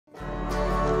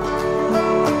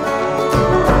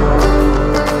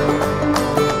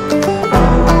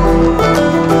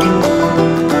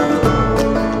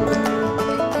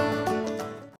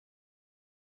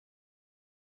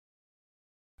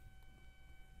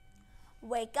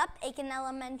Wake up, Aiken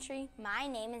Elementary. My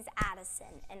name is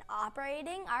Addison, and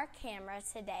operating our camera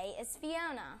today is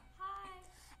Fiona. Hi.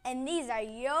 And these are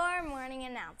your morning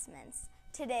announcements.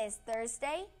 Today is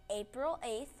Thursday, April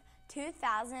 8th,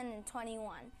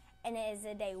 2021, and it is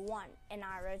a day 1 in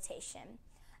our rotation.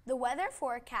 The weather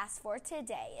forecast for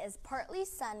today is partly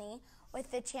sunny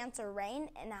with the chance of rain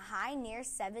and a high near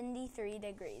 73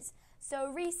 degrees,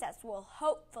 so recess will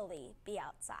hopefully be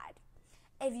outside.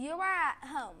 If you are at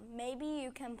home, maybe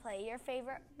you can play your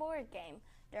favorite board game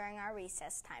during our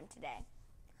recess time today.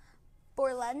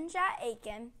 For lunch at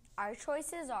Aiken, our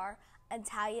choices are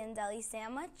Italian deli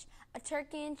sandwich, a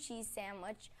turkey and cheese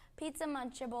sandwich, pizza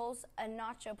Munchables, a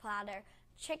nacho platter,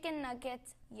 chicken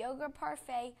nuggets, yogurt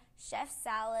parfait, chef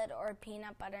salad, or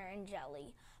peanut butter and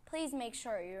jelly. Please make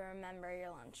sure you remember your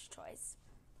lunch choice.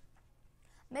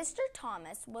 Mr.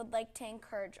 Thomas would like to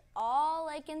encourage all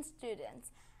Aiken students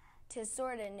to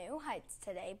soar to new heights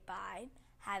today by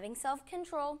having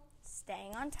self-control,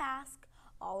 staying on task,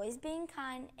 always being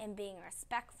kind, and being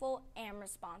respectful and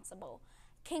responsible.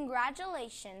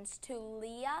 Congratulations to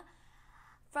Leah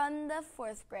from the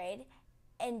 4th grade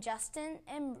and Justin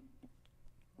and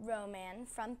Roman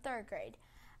from 3rd grade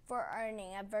for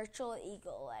earning a virtual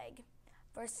eagle egg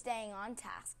for staying on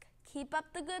task. Keep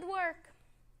up the good work.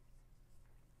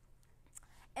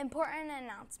 Important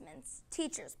announcements.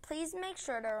 Teachers, please make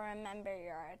sure to remember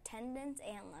your attendance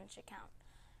and lunch account.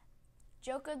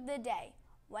 Joke of the day.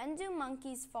 When do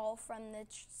monkeys fall from the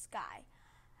sky?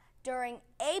 During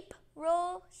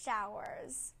April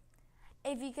showers.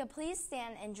 If you could please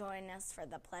stand and join us for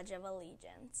the Pledge of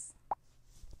Allegiance.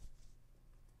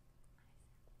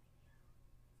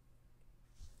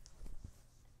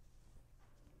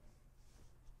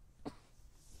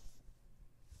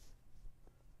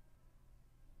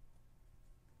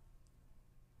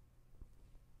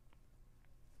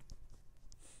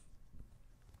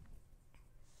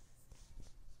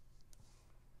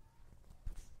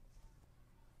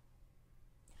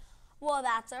 Well,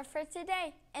 that's all for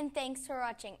today, and thanks for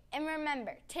watching. And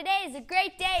remember, today is a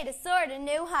great day to soar to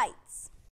new heights.